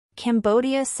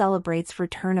Cambodia celebrates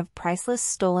return of priceless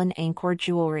stolen Angkor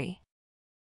jewelry.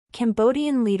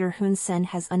 Cambodian leader Hun Sen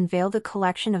has unveiled a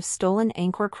collection of stolen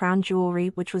Angkor crown jewelry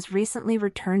which was recently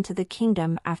returned to the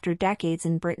kingdom after decades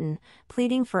in Britain,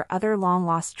 pleading for other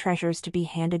long-lost treasures to be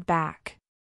handed back.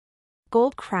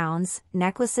 Gold crowns,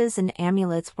 necklaces and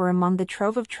amulets were among the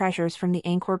trove of treasures from the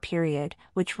Angkor period,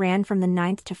 which ran from the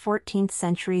 9th to 14th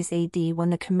centuries AD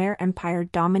when the Khmer Empire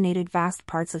dominated vast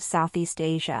parts of Southeast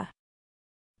Asia.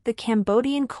 The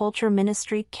Cambodian Culture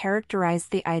Ministry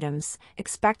characterized the items,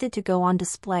 expected to go on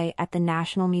display at the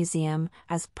National Museum,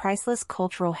 as priceless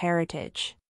cultural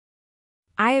heritage.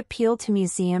 I appeal to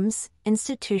museums,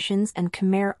 institutions and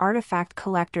Khmer artifact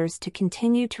collectors to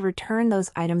continue to return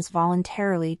those items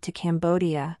voluntarily to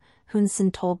Cambodia, Hun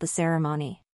Sen told the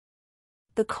ceremony.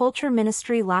 The Culture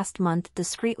Ministry last month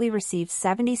discreetly received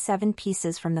 77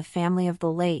 pieces from the family of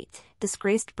the late,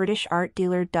 disgraced British art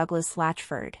dealer Douglas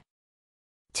Latchford.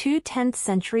 Two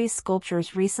 10th-century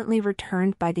sculptures recently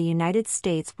returned by the United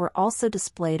States were also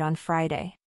displayed on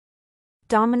Friday.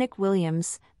 Dominic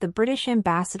Williams, the British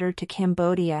ambassador to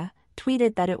Cambodia,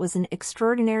 tweeted that it was an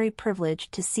extraordinary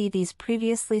privilege to see these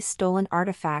previously stolen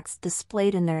artifacts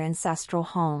displayed in their ancestral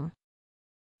home.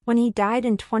 When he died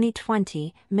in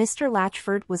 2020, Mr.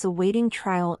 Latchford was awaiting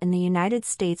trial in the United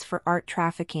States for art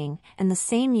trafficking, and the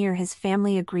same year his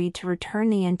family agreed to return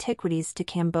the antiquities to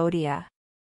Cambodia.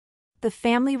 The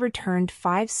family returned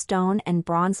 5 stone and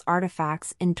bronze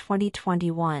artifacts in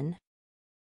 2021.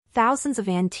 Thousands of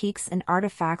antiques and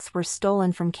artifacts were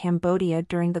stolen from Cambodia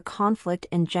during the conflict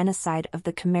and genocide of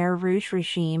the Khmer Rouge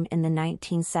regime in the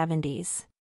 1970s.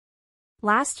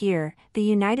 Last year, the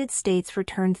United States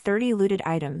returned 30 looted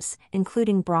items,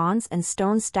 including bronze and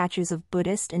stone statues of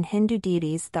Buddhist and Hindu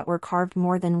deities that were carved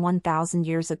more than 1,000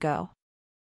 years ago.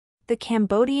 The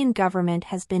Cambodian government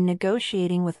has been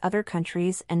negotiating with other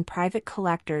countries and private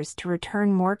collectors to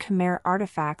return more Khmer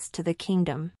artifacts to the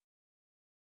kingdom.